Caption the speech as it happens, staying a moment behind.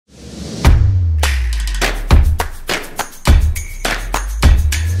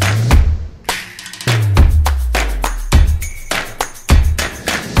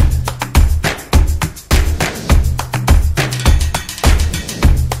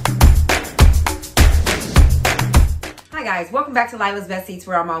Hi guys, welcome back to Lila's Best Eats,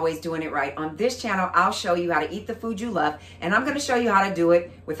 where I'm always doing it right. On this channel, I'll show you how to eat the food you love, and I'm going to show you how to do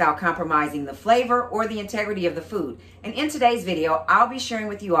it without compromising the flavor or the integrity of the food. And in today's video, I'll be sharing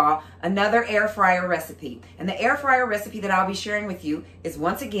with you all another air fryer recipe. And the air fryer recipe that I'll be sharing with you is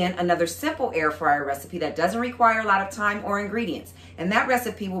once again another simple air fryer recipe that doesn't require a lot of time or ingredients. And that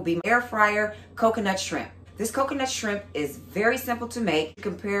recipe will be air fryer coconut shrimp. This coconut shrimp is very simple to make. You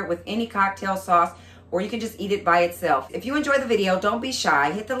can pair it with any cocktail sauce, or you can just eat it by itself. If you enjoy the video, don't be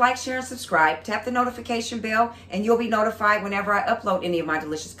shy. Hit the like, share, and subscribe. Tap the notification bell, and you'll be notified whenever I upload any of my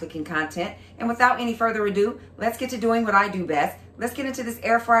delicious cooking content. And without any further ado, let's get to doing what I do best. Let's get into this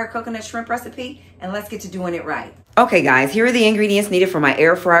air fryer coconut shrimp recipe, and let's get to doing it right. Okay guys, here are the ingredients needed for my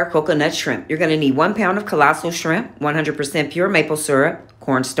air fryer coconut shrimp. You're gonna need 1 pound of colossal shrimp, 100% pure maple syrup,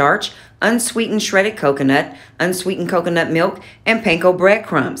 cornstarch, unsweetened shredded coconut, unsweetened coconut milk, and panko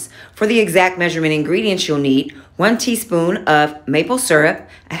breadcrumbs. For the exact measurement ingredients you'll need: 1 teaspoon of maple syrup,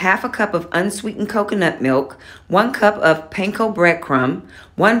 a half a cup of unsweetened coconut milk, 1 cup of panko breadcrumb,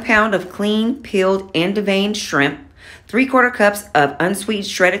 1 pound of clean, peeled, and deveined shrimp, 3/4 cups of unsweetened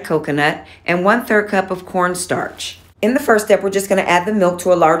shredded coconut, and 1/3 cup of cornstarch. In the first step, we're just going to add the milk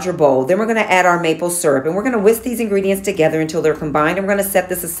to a larger bowl. Then we're going to add our maple syrup, and we're going to whisk these ingredients together until they're combined, and we're going to set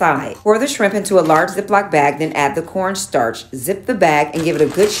this aside. Pour the shrimp into a large Ziploc bag, then add the cornstarch. Zip the bag and give it a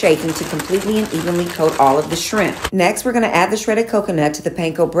good shaking to completely and evenly coat all of the shrimp. Next, we're going to add the shredded coconut to the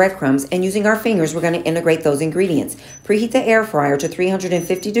panko breadcrumbs, and using our fingers, we're going to integrate those ingredients. Preheat the air fryer to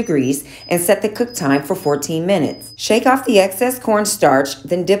 350 degrees and set the cook time for 14 minutes. Shake off the excess cornstarch,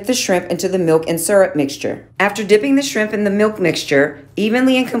 then dip the shrimp into the milk and syrup mixture. After dipping the shrimp in the milk mixture,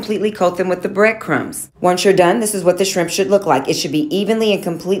 evenly and completely coat them with the breadcrumbs. Once you're done, this is what the shrimp should look like. It should be evenly and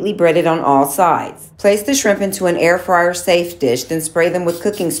completely breaded on all sides. Place the shrimp into an air fryer safe dish, then spray them with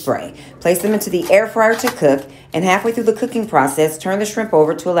cooking spray. Place them into the air fryer to cook, and halfway through the cooking process, turn the shrimp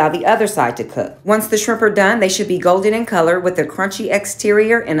over to allow the other side to cook. Once the shrimp are done, they should be golden in color with a crunchy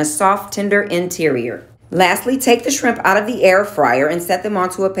exterior and a soft, tender interior. Lastly, take the shrimp out of the air fryer and set them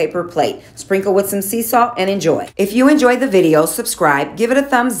onto a paper plate. Sprinkle with some sea salt and enjoy. If you enjoyed the video, subscribe, give it a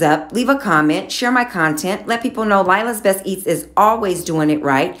thumbs up, leave a comment, share my content, let people know Lila's Best Eats is always doing it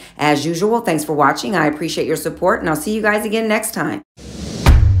right. As usual, thanks for watching. I appreciate your support, and I'll see you guys again next time.